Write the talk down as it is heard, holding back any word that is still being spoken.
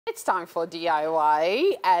It's time for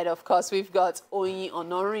DIY, and of course we've got Oyin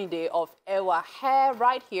Onorinde of Ewa Hair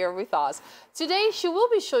right here with us. Today she will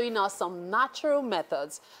be showing us some natural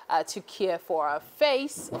methods to care for our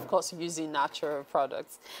face, of course using natural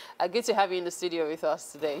products. Good to have you in the studio with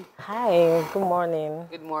us today. Hi, good morning.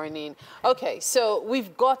 Good morning. Okay, so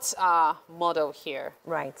we've got our model here.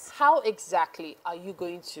 Right. How exactly are you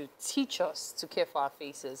going to teach us to care for our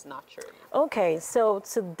faces naturally? Okay, so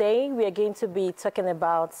today we are going to be talking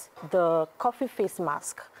about the coffee face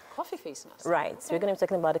mask. Coffee face mask? Right. Okay. We're going to be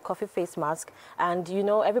talking about the coffee face mask. And you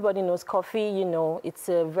know, everybody knows coffee, you know, it's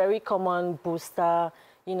a very common booster,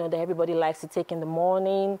 you know, that everybody likes to take in the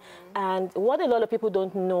morning. And what a lot of people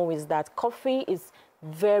don't know is that coffee is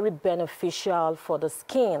very beneficial for the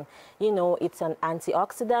skin. You know, it's an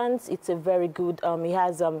antioxidant. It's a very good, it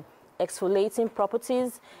has exfoliating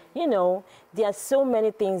properties. You know, there are so many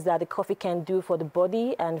things that the coffee can do for the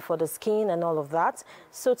body and for the skin and all of that.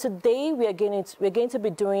 So today we're going to be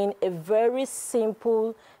doing a very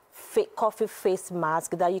simple coffee face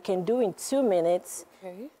mask that you can do in 2 minutes.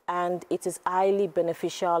 Okay. And it is highly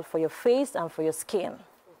beneficial for your face and for your skin.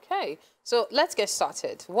 Okay, so let's get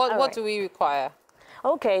started. What do we require?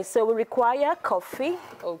 Okay, so we require coffee.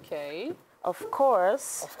 Okay. Of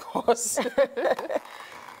course. Of course.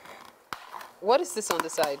 What is this on the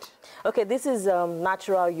side? Okay, this is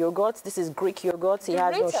natural yogurt. This is Greek yogurt. It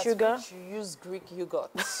has no sugar. You use Greek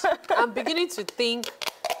yogurt. I'm beginning to think.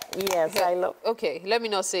 Yes, I love. Okay, let me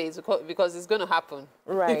not say it because it's going to happen.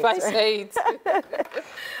 Right. If I say it.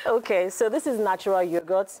 Okay, so this is natural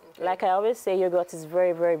yogurt. Okay. Like I always say, yogurt is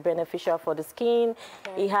very, very beneficial for the skin.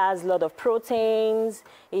 Okay. It has a lot of proteins.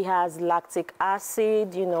 It has lactic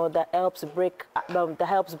acid, you know, that helps break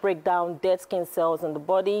down dead skin cells in the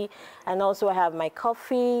body. And also I have my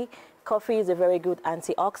coffee. Coffee is a very good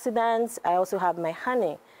antioxidant. I also have my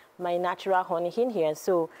honey, my natural honey in here.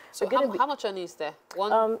 So how much honey is there?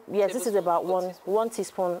 Yes, this is about one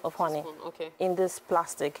teaspoon of honey in this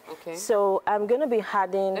plastic. Okay. So I'm going to be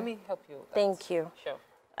adding... Let me help you. Thank you. Sure.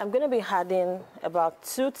 I'm going to be adding about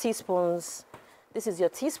 2 teaspoons. This is your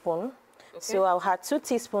teaspoon. Okay. So I'll add 2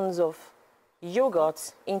 teaspoons of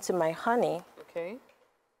yogurt into my honey. Okay.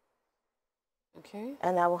 Okay.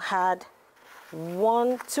 And I will add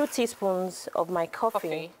 2 teaspoons of my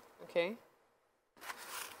coffee. Okay.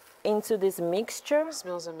 Into this mixture. It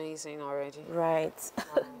smells amazing already. Right.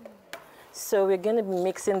 So we're going to be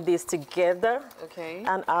mixing this together. Okay.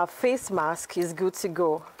 And our face mask is good to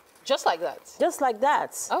go. Just like that? Just like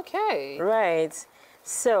that. Okay. Right.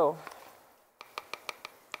 So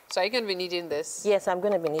are you going to be needing this? Yes, I'm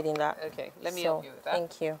going to be needing that. Okay. Let me help you with that.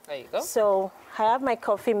 Thank you. There you go. So I have my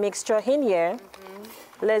coffee mixture in here.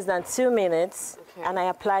 Less than 2 minutes. Okay. And I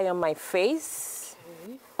apply on my face.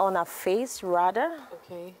 Okay. On her face, rather.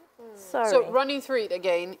 Okay. Sorry. So running through it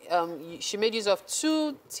again, she made use of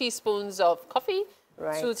 2 teaspoons of coffee,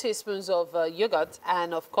 right. 2 teaspoons of yogurt,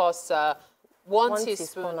 and of course 1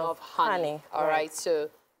 teaspoon of honey. All right. So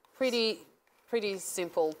pretty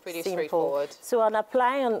simple, pretty straightforward. So I'll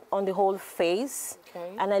apply on the whole face,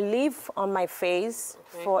 and I leave on my face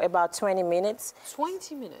for about 20 minutes.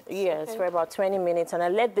 20 minutes? Yes, for about 20 minutes, and I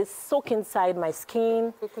let this soak inside my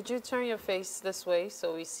skin. Could you turn your face this way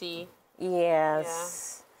so we see? Yes.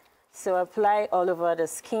 Yeah. So apply all over the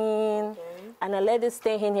skin, and I let it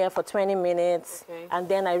stay in here for 20 minutes, and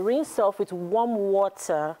then I rinse off with warm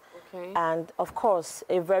water, and of course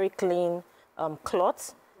a very clean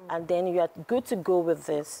cloth, and then you are good to go with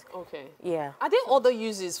this. Okay. Yeah. Are there other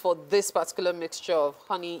uses for this particular mixture of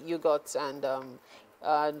honey, yogurt, and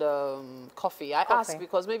coffee? I ask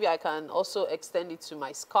because maybe I can also extend it to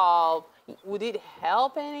my scalp. Would it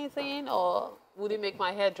help anything, or would it make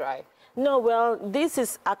my hair dry? No, well, this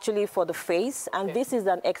is actually for the face, and this is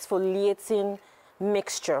an exfoliating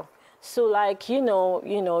mixture. So, like, you know,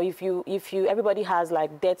 if everybody has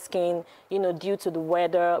like dead skin, you know, due to the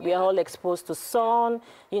weather, we are all exposed to sun,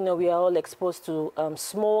 you know, we are all exposed to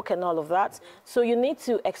smoke and all of that. So you need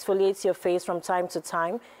to exfoliate your face from time to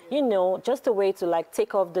time, you know, just a way to like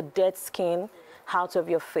take off the dead skin out of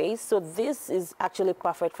your face. So this is actually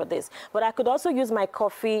perfect for this. But I could also use my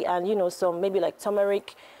coffee and, you know, some maybe like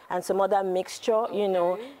turmeric and some other mixture, you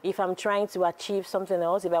know, if I'm trying to achieve something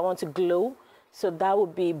else, if I want to glow. So that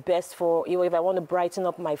would be best for, you know, if I want to brighten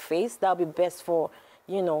up my face, that would be best for,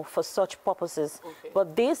 you know, for such purposes.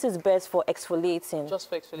 But this is best for exfoliating. Just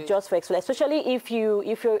for exfoliating. Just for exfoliating, especially if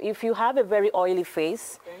you have a very oily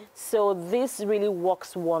face. So this really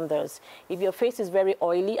works wonders. If your face is very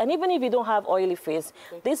oily, and even if you don't have oily face,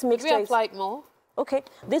 this mixture is... Do we apply it more? Okay,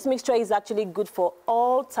 this mixture is actually good for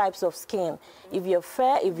all types of skin. If you're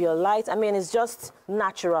fair, if you're light, I mean, it's just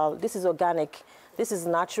natural. This is organic. This is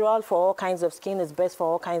natural for all kinds of skin. It's best for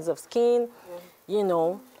all kinds of skin, you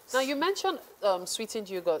know. Now, you mentioned sweetened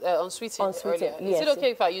yogurt, unsweetened earlier. Yes. Is it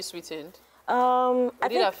okay if I use sweetened?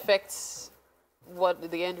 Would it affect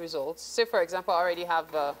what the end results? Say, for example, I already have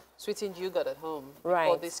sweetened yogurt at home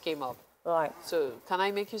before this came up. Right. So, can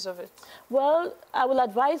I make use of it? Well, I will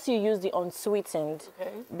advise you use the unsweetened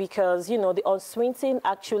because, you know, the unsweetened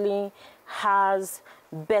actually has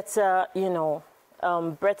better, you know,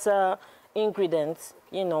 better ingredients,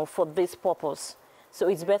 you know, for this purpose. So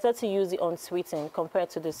it's better to use the unsweetened compared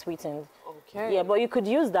to the sweetened. Okay. Yeah, but you could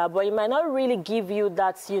use that, but it might not really give you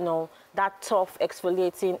that, you know, that tough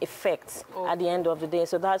exfoliating effect at the end of the day.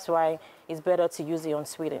 So that's why it's better to use the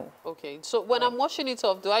unsweetened. Okay. So when I'm washing it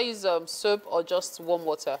off, do I use soap or just warm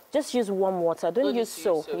water? Just use warm water. Don't use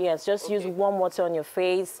soap. Yes, just use warm water on your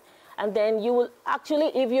face. And then you will actually,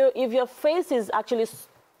 if your face is actually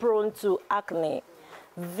prone to acne,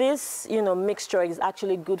 this, you know, mixture is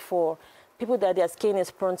actually good for people that their skin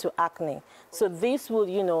is prone to acne. So this will,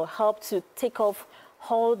 you know, help to take off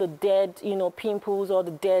all the dead, you know, pimples, all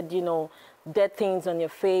the dead, you know, dead things on your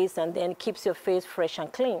face, and then keeps your face fresh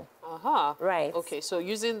and clean. Right. Okay, so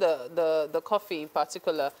using the coffee in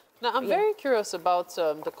particular. Now, I'm very curious about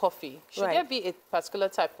the coffee. Should there be a particular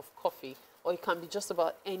type of coffee, or it can be just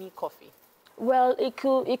about any coffee? Well, it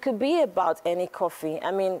could be about any coffee.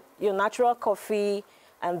 I mean, your natural coffee,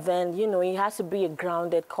 and then, you know, it has to be a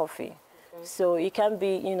grounded coffee. So it can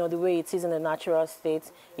be, you know, the way it is in the natural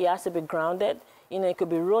state. It has to be grounded. You know, it could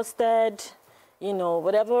be roasted, you know,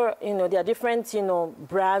 whatever, you know, there are different, you know,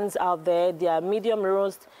 brands out there. There are medium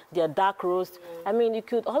roast, there are dark roast. I mean, you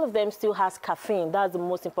could, all of them still has caffeine. That's the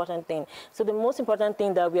most important thing. So the most important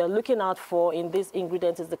thing that we are looking out for in this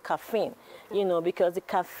ingredient is the caffeine, you know, because the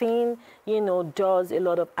caffeine, you know, does a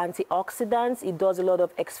lot of antioxidants. It does a lot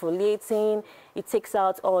of exfoliating. It takes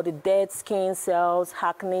out all the dead skin cells,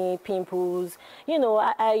 acne, pimples. You know,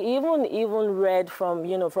 I even read from,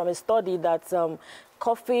 you know, from a study that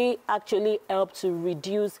coffee actually helps to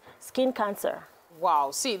reduce skin cancer. Wow.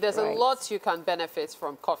 See, there's a lot you can benefit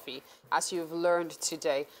from coffee, as you've learned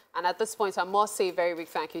today. And at this point, I must say a very big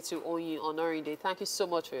thank you to Oyin Onorinde. Thank you so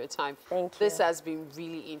much for your time. Thank you. This has been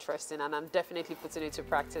really interesting, and I'm definitely putting it to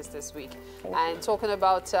practice this week. And talking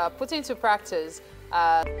about putting into practice,